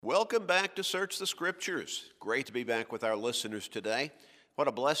Welcome back to Search the Scriptures. Great to be back with our listeners today. What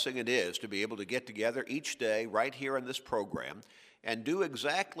a blessing it is to be able to get together each day right here in this program and do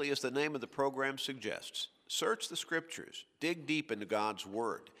exactly as the name of the program suggests. Search the Scriptures, dig deep into God's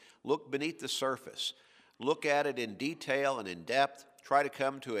Word, look beneath the surface, look at it in detail and in depth, try to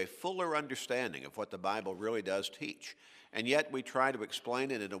come to a fuller understanding of what the Bible really does teach. And yet we try to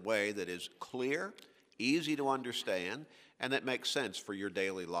explain it in a way that is clear, easy to understand, and that makes sense for your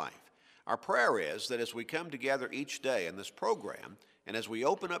daily life. Our prayer is that as we come together each day in this program, and as we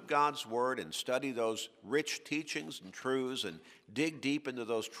open up God's Word and study those rich teachings and truths and dig deep into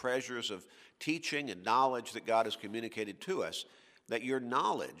those treasures of teaching and knowledge that God has communicated to us, that your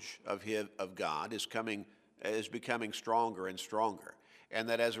knowledge of God is becoming stronger and stronger, and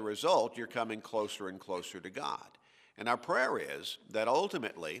that as a result, you're coming closer and closer to God. And our prayer is that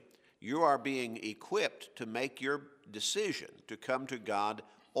ultimately, you are being equipped to make your decision to come to God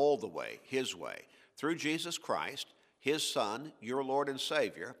all the way, His way, through Jesus Christ, His Son, your Lord and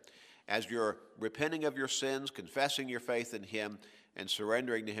Savior, as you're repenting of your sins, confessing your faith in Him, and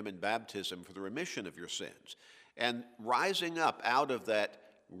surrendering to Him in baptism for the remission of your sins, and rising up out of that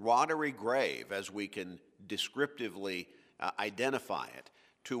watery grave, as we can descriptively identify it,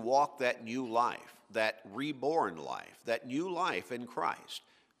 to walk that new life, that reborn life, that new life in Christ.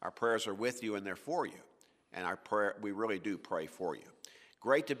 Our prayers are with you and they're for you. And we really do pray for you.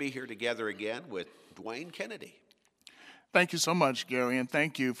 Great to be here together again with Dwayne Kennedy. Thank you so much, Gary, and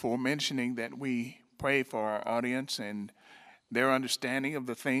thank you for mentioning that we pray for our audience and their understanding of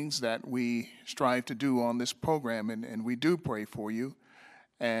the things that we strive to do on this program. And we do pray for you,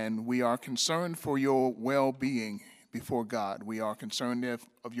 and we are concerned for your well-being before God. We are concerned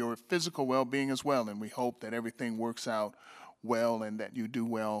of your physical well-being as well, and we hope that everything works out well and that you do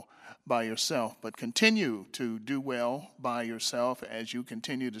well by yourself. But continue to do well by yourself as you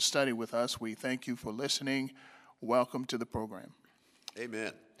continue to study with us. We thank you for listening. Welcome to the program.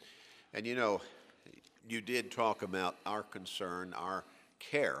 Amen. And you did talk about our concern, our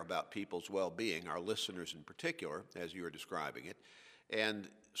care about people's well-being, our listeners in particular, as you were describing it. And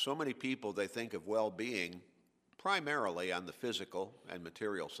so many people, they think of well-being primarily on the physical and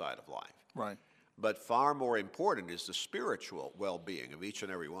material side of life. Right. But far more important is the spiritual well-being of each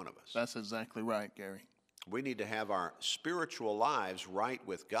and every one of us. That's exactly right, Gary. We need to have our spiritual lives right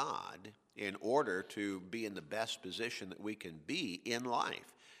with God in order to be in the best position that we can be in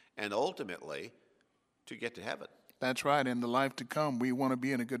life and ultimately to get to heaven. That's right. In the life to come, we want to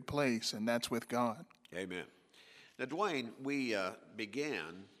be in a good place, and that's with God. Amen. Now, Dwayne, we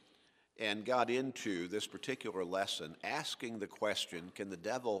began and got into this particular lesson asking the question, can the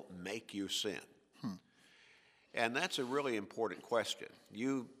devil make you sin? And that's a really important question.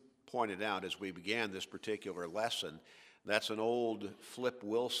 You pointed out as we began this particular lesson, that's an old Flip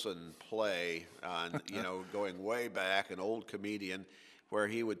Wilson play on, going way back, an old comedian where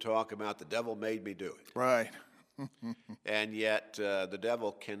he would talk about the devil made me do it. Right. And yet the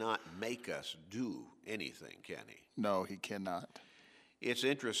devil cannot make us do anything, can he? No, he cannot. It's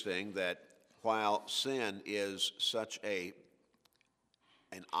interesting that while sin is such an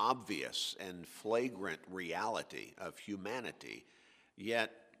obvious and flagrant reality of humanity, yet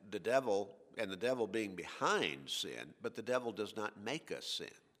the devil being behind sin, but the devil does not make us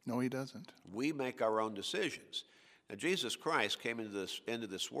sin. No, he doesn't. We make our own decisions. Now, Jesus Christ came into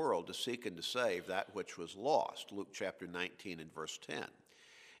this world to seek and to save that which was lost, Luke chapter 19 and verse 10.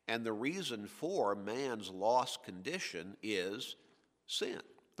 And the reason for man's lost condition is sin.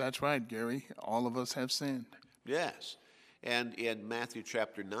 That's right, Gary. All of us have sinned. Yes. And in Matthew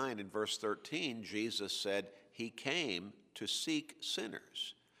chapter 9 and verse 13, Jesus said he came to seek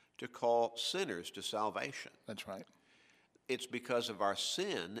sinners, to call sinners to salvation. That's right. It's because of our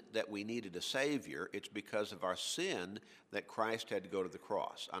sin that we needed a Savior. It's because of our sin that Christ had to go to the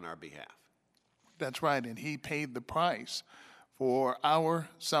cross on our behalf. That's right, and he paid the price for our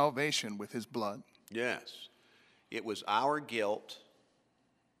salvation with his blood. Yes. It was our guilt,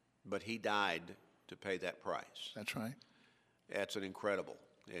 but he died to pay that price. That's right. That's an incredible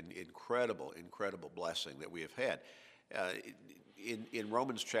blessing that we have had. In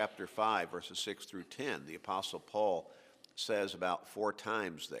Romans chapter 5, verses 6 through 10, the Apostle Paul says about 4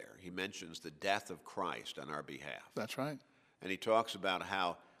 times there, he mentions the death of Christ on our behalf. That's right. And he talks about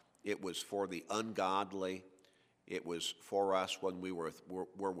how it was for the ungodly, it was for us when we were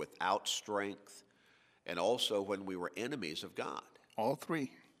without strength, and also when we were enemies of God. All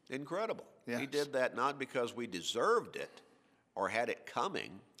three. Incredible. Yes. He did that not because we deserved it or had it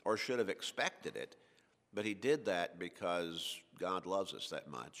coming or should have expected it, but he did that because God loves us that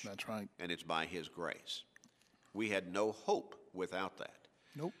much. That's right. And it's by his grace. We had no hope without that.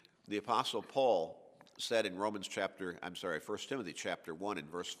 Nope. The Apostle Paul said in 1 Timothy chapter 1 and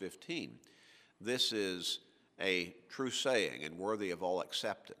verse 15, this is a true saying and worthy of all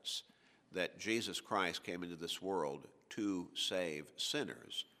acceptance, that Jesus Christ came into this world to save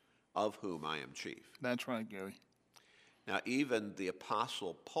sinners, of whom I am chief. That's right, Gary. Now, even the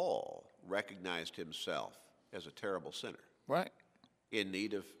Apostle Paul recognized himself as a terrible sinner Right. in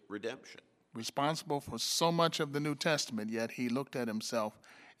need of redemption. Responsible for so much of the New Testament, yet he looked at himself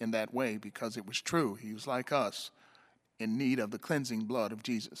in that way because it was true. He was like us, in need of the cleansing blood of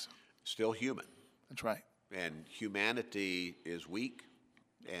Jesus. Still human. That's right. And humanity is weak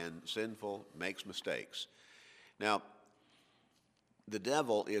and sinful, makes mistakes. Now, the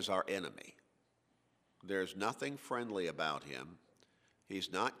devil is our enemy. There's nothing friendly about him.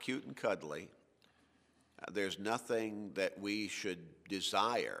 He's not cute and cuddly. There's nothing that we should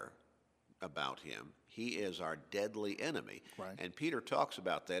desire about him. He is our deadly enemy. Right. And Peter talks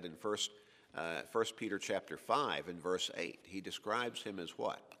about that in 1 Peter chapter 5 and verse 8. He describes him as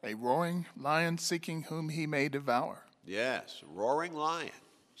what? A roaring lion seeking whom he may devour. Yes, roaring lion,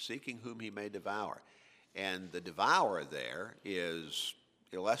 seeking whom he may devour. And the devourer there is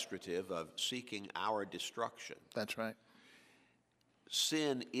illustrative of seeking our destruction. That's right.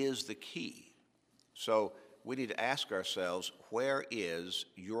 Sin is the key. So we need to ask ourselves, where is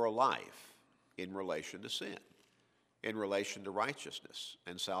your life in relation to sin, in relation to righteousness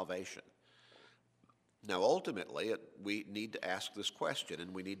and salvation? Now, ultimately, we need to ask this question,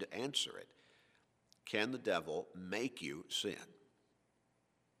 and we need to answer it. Can the devil make you sin?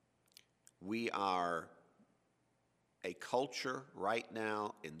 We are a culture right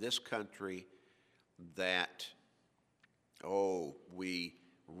now in this country that, we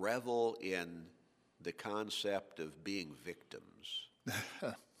revel in the concept of being victims.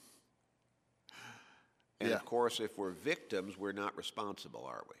 And Yeah. of course, if we're victims, we're not responsible,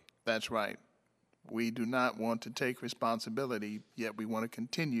 are we? That's right. We do not want to take responsibility, yet we want to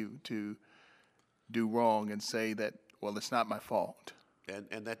continue to do wrong and say that, well, it's not my fault.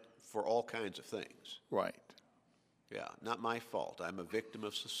 And that for all kinds of things. Right. Yeah, not my fault. I'm a victim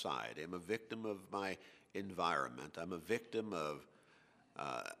of society. I'm a victim of my environment. I'm a victim of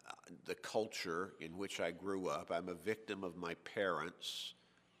the culture in which I grew up. I'm a victim of my parents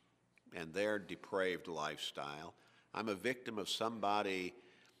and their depraved lifestyle. I'm a victim of somebody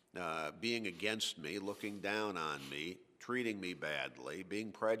being against me, looking down on me, treating me badly,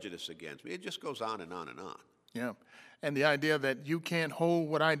 being prejudiced against me. It just goes on and on and on. Yeah. And the idea that you can't hold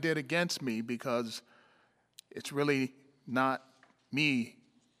what I did against me because it's really not me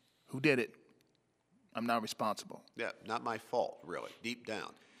who did it. I'm not responsible. Yeah, not my fault, really, deep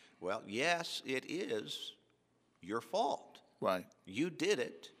down. Well, yes, it is your fault. Right. You did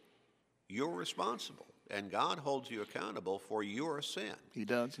it. You're responsible. And God holds you accountable for your sin. He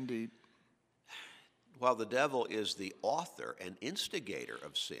does indeed. While the devil is the author and instigator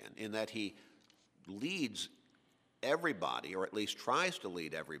of sin, in that he leads everybody, or at least tries to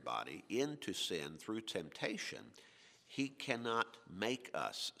lead everybody, into sin through temptation, he cannot make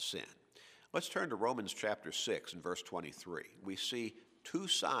us sin. Let's turn to Romans chapter 6 and verse 23. We see two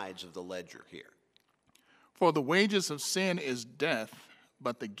sides of the ledger here. For the wages of sin is death,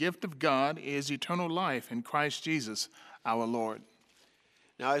 but the gift of God is eternal life in Christ Jesus our Lord.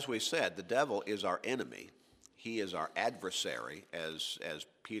 Now, as we said, the devil is our enemy. He is our adversary, as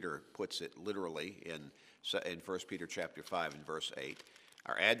Peter puts it literally in 1 Peter chapter 5 and verse 8.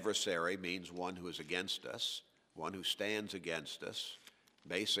 Our adversary means one who is against us, one who stands against us,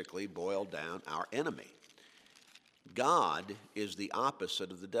 basically boiled down, our enemy. God is the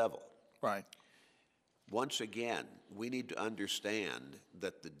opposite of the devil. Right. Once again, we need to understand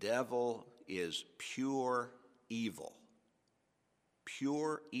that the devil is pure evil.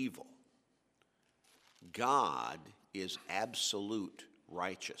 Pure evil. God is absolute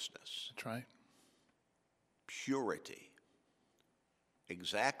righteousness. That's right. Purity.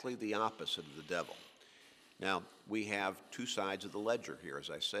 Exactly the opposite of the devil. Now, we have two sides of the ledger here, as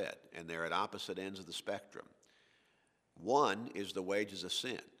I said, and they're at opposite ends of the spectrum. One is the wages of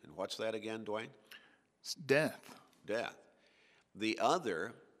sin. And what's that again, Dwayne? It's death. Death. The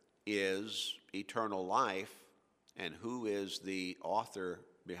other is eternal life, and who is the author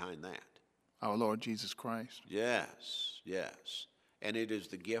behind that? Our Lord Jesus Christ. Yes, yes. And it is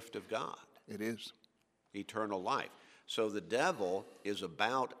the gift of God. It is. Eternal life. So the devil is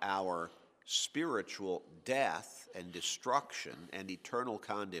about our spiritual death and destruction and eternal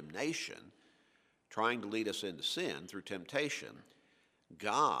condemnation, trying to lead us into sin through temptation.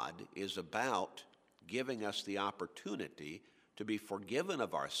 God is about giving us the opportunity to be forgiven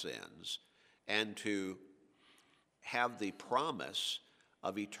of our sins and to have the promise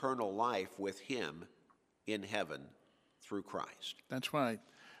of eternal life with him in heaven through Christ. That's right.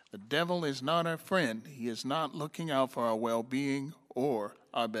 The devil is not our friend. He is not looking out for our well-being or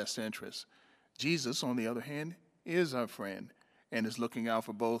our best interests. Jesus, on the other hand, is our friend and is looking out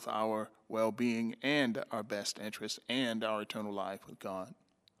for both our well-being and our best interests and our eternal life with God.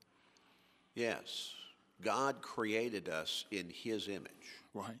 Yes, God created us in his image.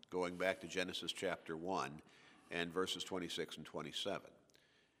 Right. Going back to Genesis chapter 1 and verses 26 and 27.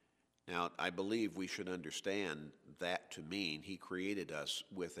 Now, I believe we should understand that to mean he created us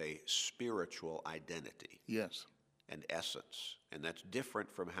with a spiritual identity. Yes. And essence. And that's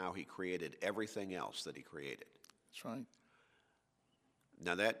different from how he created everything else that he created. That's right.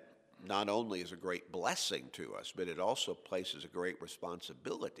 Now, that not only is a great blessing to us, but it also places a great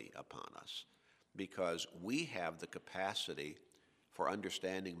responsibility upon us because we have the capacity for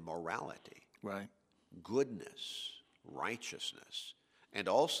understanding morality, Right. goodness, righteousness, and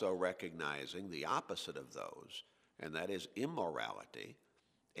also recognizing the opposite of those, and that is immorality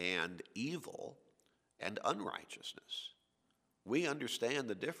and evil and unrighteousness. We understand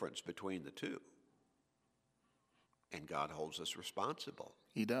the difference between the two, and God holds us responsible.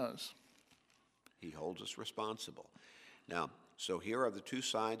 He does. He holds us responsible. Now, so here are the two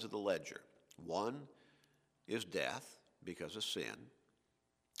sides of the ledger. One is death because of sin,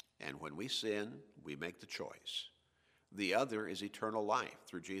 and when we sin, we make the choice. The other is eternal life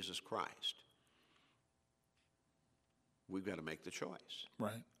through Jesus Christ. We've got to make the choice.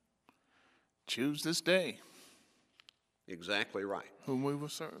 Right. Choose this day Exactly right. whom we will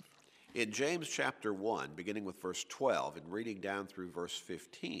serve. In James chapter 1, beginning with verse 12 and reading down through verse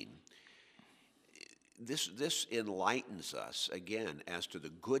 15, this enlightens us again as to the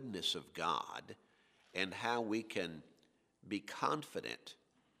goodness of God and how we can be confident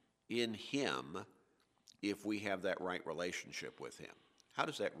in him if we have that right relationship with him. How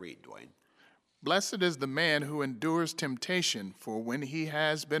does that read, Dwayne? Blessed is the man who endures temptation, for when he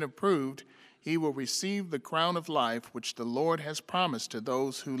has been approved, he will receive the crown of life which the Lord has promised to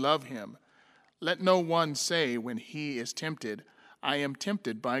those who love him. Let no one say when he is tempted, I am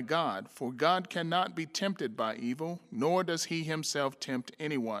tempted by God, for God cannot be tempted by evil, nor does he himself tempt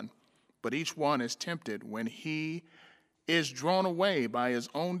anyone. But each one is tempted when he is drawn away by his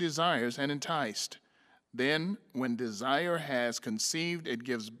own desires and enticed. Then, when desire has conceived, it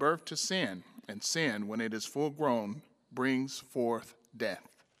gives birth to sin, and sin, when it is full grown, brings forth death.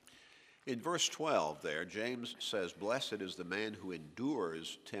 In verse 12 there, James says, Blessed is the man who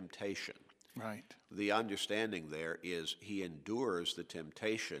endures temptation. Right. The understanding there is he endures the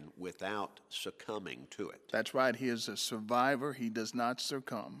temptation without succumbing to it. That's right. He is a survivor. He does not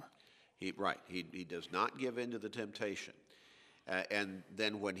succumb. He does not give in to the temptation. And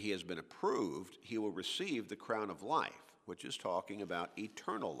then when he has been approved, he will receive the crown of life, which is talking about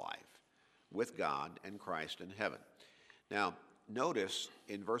eternal life with God and Christ in heaven. Now, notice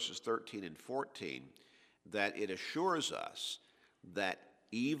in verses 13 and 14 that it assures us that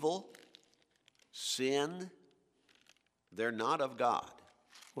evil, sin, they're not of God.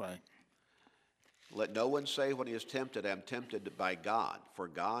 Right. Let no one say when he is tempted, I am tempted by God, for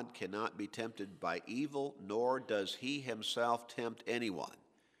God cannot be tempted by evil, nor does he himself tempt anyone.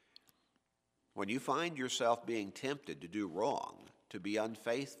 When you find yourself being tempted to do wrong, to be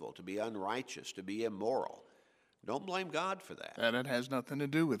unfaithful, to be unrighteous, to be immoral, don't blame God for that. That has nothing to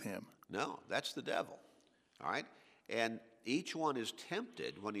do with him. No, that's the devil. All right? And each one is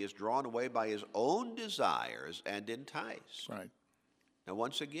tempted when he is drawn away by his own desires and enticed. Right. Now,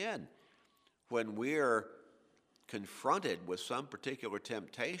 once again, when we're confronted with some particular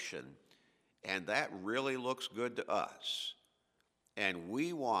temptation and that really looks good to us, and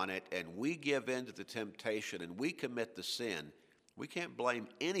we want it, and we give in to the temptation, and we commit the sin, we can't blame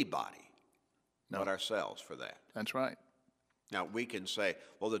anybody but ourselves for that. That's right. Now, we can say,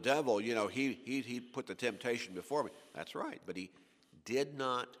 well, the devil, he put the temptation before me. That's right, but he did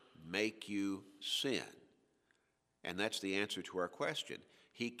not make you sin. And that's the answer to our question.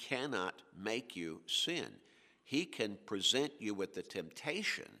 He cannot make you sin. He can present you with the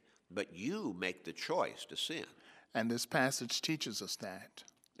temptation, but you make the choice to sin. And this passage teaches us that.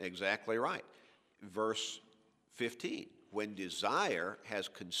 Exactly right. Verse 15, when desire has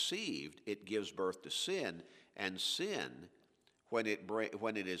conceived, it gives birth to sin, and sin, when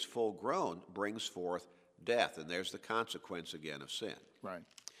it is full grown, brings forth death. And there's the consequence again of sin. Right.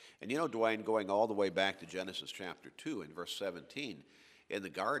 And Dwayne, going all the way back to Genesis chapter 2 in verse 17, in the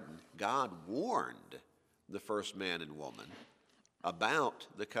garden, God warned the first man and woman about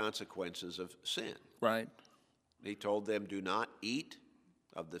the consequences of sin. Right. He told them, do not eat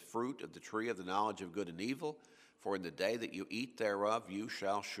of the fruit of the tree of the knowledge of good and evil, For in the day that you eat thereof, you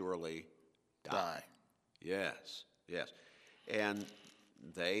shall surely die. Yes, yes. And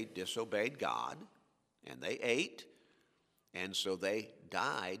they disobeyed God, and they ate, and so they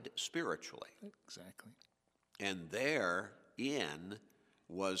died spiritually. Exactly. And therein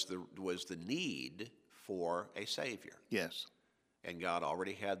was the need for a Savior. Yes. And God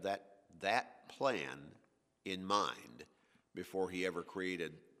already had that plan in mind before he ever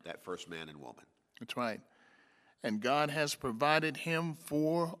created that first man and woman. That's right. And God has provided him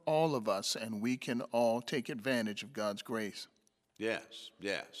for all of us, and we can all take advantage of God's grace. Yes,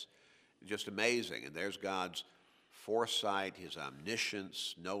 yes. Just amazing. And there's God's foresight, his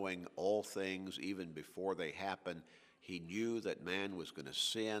omniscience, knowing all things even before they happen. He knew that man was going to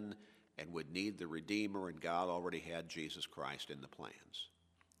sin and would need the Redeemer, and God already had Jesus Christ in the plans.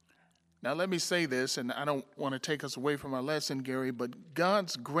 Now, let me say this, and I don't want to take us away from our lesson, Gary, but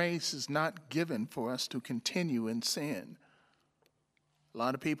God's grace is not given for us to continue in sin. A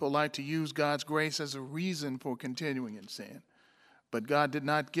lot of people like to use God's grace as a reason for continuing in sin, but God did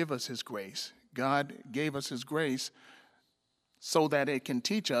not give us his grace. God gave us his grace so that it can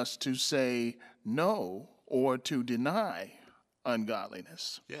teach us to say no or to deny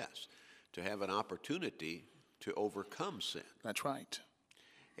ungodliness. Yes, to have an opportunity to overcome sin. That's right.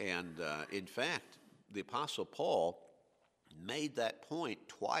 And in fact, the Apostle Paul made that point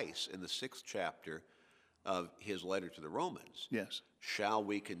twice in the 6th chapter of his letter to the Romans. Yes. Shall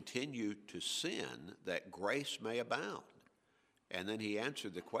we continue to sin that grace may abound? And then he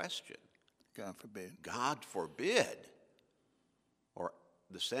answered the question. God forbid. God forbid. Or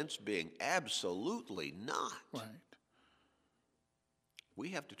the sense being absolutely not. Right. We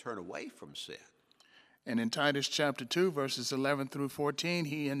have to turn away from sin. And in Titus chapter 2, verses 11 through 14,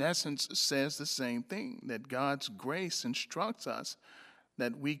 he in essence says the same thing, that God's grace instructs us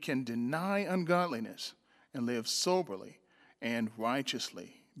that we can deny ungodliness and live soberly and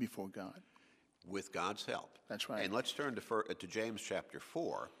righteously before God. With God's help. That's right. And let's turn to James chapter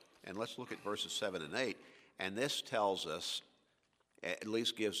 4, and let's look at verses 7 and 8. And this tells us, at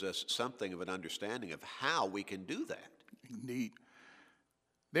least gives us something of an understanding of how we can do that. Indeed.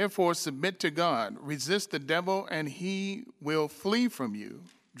 Therefore, submit to God, resist the devil, and he will flee from you.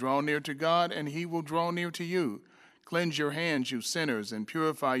 Draw near to God, and he will draw near to you. Cleanse your hands, you sinners, and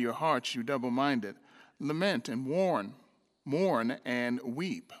purify your hearts, you double-minded. Lament and mourn and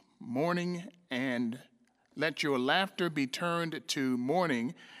weep, mourning, and let your laughter be turned to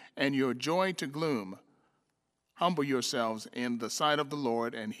mourning, and your joy to gloom. Humble yourselves in the sight of the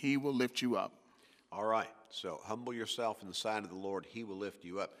Lord, and he will lift you up. All right. So humble yourself in the sight of the Lord, he will lift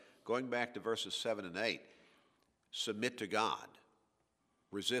you up. Going back to verses 7 and 8, submit to God.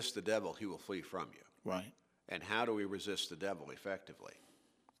 Resist the devil, he will flee from you. Right. And how do we resist the devil effectively?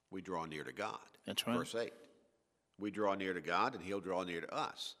 We draw near to God. That's right. Verse 8. We draw near to God, and he'll draw near to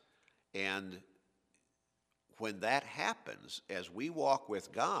us. And when that happens, as we walk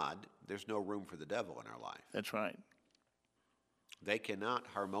with God, there's no room for the devil in our life. That's right. They cannot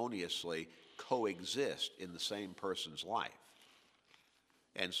harmoniously coexist in the same person's life.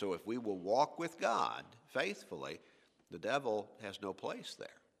 And so if we will walk with God faithfully, the devil has no place there.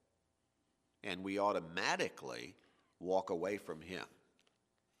 And we automatically walk away from him.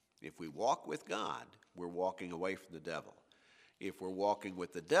 If we walk with God, we're walking away from the devil. If we're walking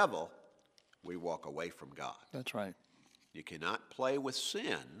with the devil, we walk away from God. That's right. You cannot play with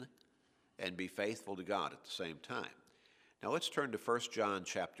sin and be faithful to God at the same time. Now let's turn to 1 John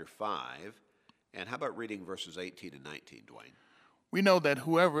chapter 5, and how about reading verses 18 and 19, Dwayne? We know that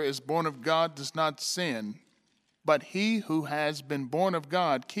whoever is born of God does not sin, but he who has been born of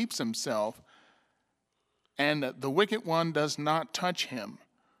God keeps himself, and the wicked one does not touch him.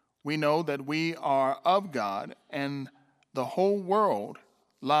 We know that we are of God, and the whole world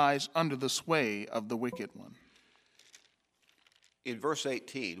lies under the sway of the wicked one. In verse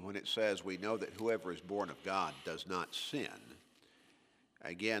 18, when it says, we know that whoever is born of God does not sin,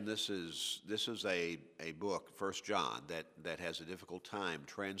 again, this is a book, 1 John, that has a difficult time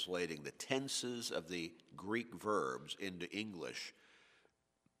translating the tenses of the Greek verbs into English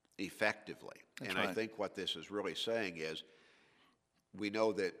effectively. That's and right. I think what this is really saying is, we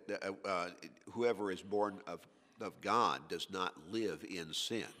know that whoever is born of God does not live in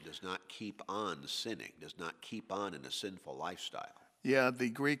sin, does not keep on sinning, does not keep on in a sinful lifestyle. Yeah, the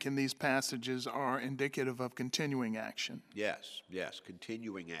Greek in these passages are indicative of continuing action. Yes,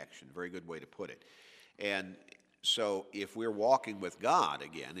 continuing action, very good way to put it. And so if we're walking with God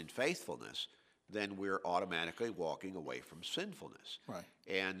again in faithfulness, then we're automatically walking away from sinfulness. Right.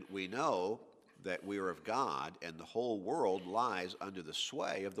 And we know that we are of God, and the whole world lies under the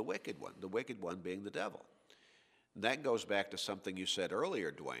sway of the wicked one being the devil. That goes back to something you said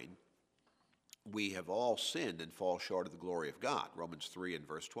earlier, Dwayne. We have all sinned and fall short of the glory of God, Romans 3 and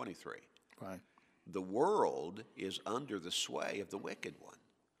verse 23. Right. The world is under the sway of the wicked one.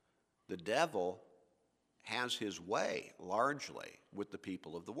 The devil has his way largely with the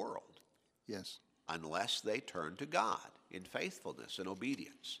people of the world. Yes. Unless they turn to God in faithfulness and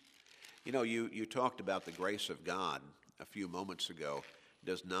obedience. You know, you talked about the grace of God a few moments ago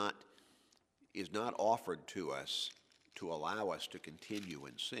is not offered to us to allow us to continue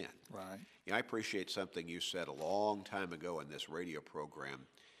in sin. Right. You know, I appreciate something you said a long time ago in this radio program,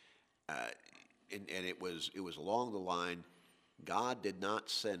 and it was along the line, God did not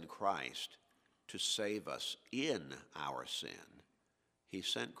send Christ to save us in our sin. He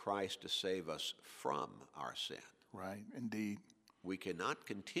sent Christ to save us from our sin. Right, indeed. We cannot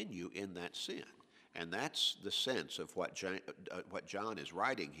continue in that sin. And that's the sense of what John is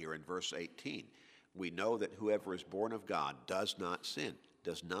writing here in verse 18. We know that whoever is born of God does not sin,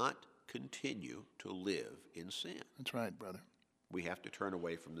 does not continue to live in sin. That's right, brother. We have to turn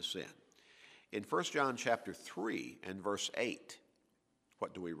away from the sin. In 1 John chapter 3 and verse 8,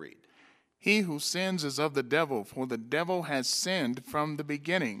 what do we read? He who sins is of the devil, for the devil has sinned from the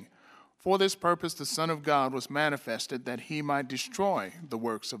beginning. For this purpose the Son of God was manifested, that he might destroy the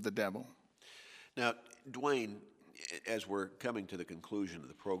works of the devil. Now, Dwayne, as we're coming to the conclusion of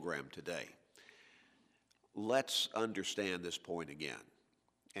the program today, let's understand this point again.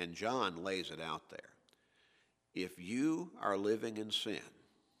 And John lays it out there. If you are living in sin,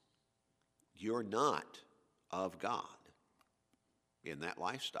 you're not of God in that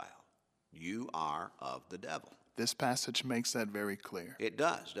lifestyle. You are of the devil. This passage makes that very clear. It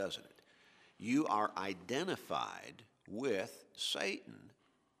does, doesn't it? You are identified with Satan.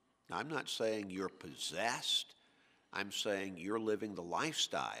 Now, I'm not saying you're possessed. I'm saying you're living the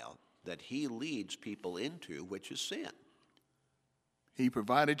lifestyle that he leads people into, which is sin. He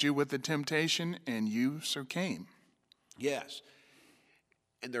provided you with the temptation, and you succumbed. Yes.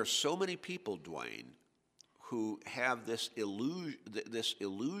 And there are so many people, Dwayne, who have this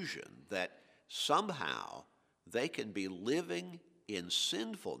illusion that somehow they can be living in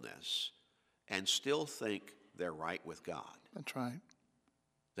sinfulness and still think they're right with God. That's right.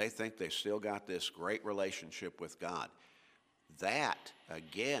 They think they've still got this great relationship with God. That,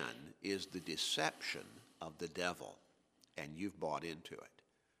 again, is the deception of the devil, and you've bought into it.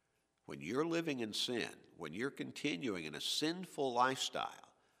 When you're living in sin, when you're continuing in a sinful lifestyle,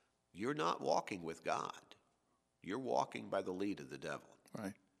 you're not walking with God. You're walking by the lead of the devil.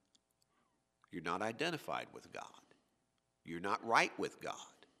 Right. You're not identified with God. You're not right with God.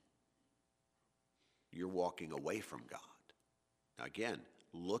 You're walking away from God. Now again,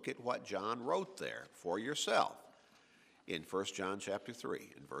 look at what John wrote there for yourself in 1 John chapter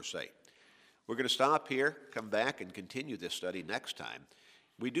 3 and verse 8. We're going to stop here, come back, and continue this study next time.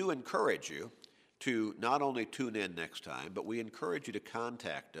 We do encourage you to not only tune in next time, but we encourage you to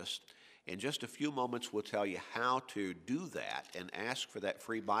contact us. In just a few moments, we'll tell you how to do that and ask for that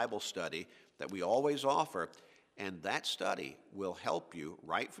free Bible study that we always offer. And that study will help you,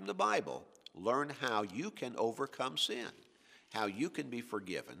 right from the Bible, learn how you can overcome sin, how you can be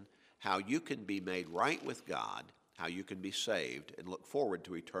forgiven, how you can be made right with God, how you can be saved, and look forward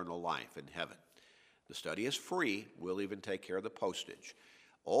to eternal life in heaven. The study is free. We'll even take care of the postage.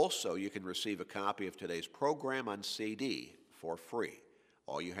 Also, you can receive a copy of today's program on CD for free.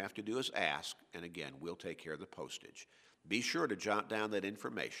 All you have to do is ask, and again, we'll take care of the postage. Be sure to jot down that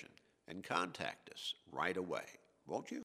information and contact us right away, won't you?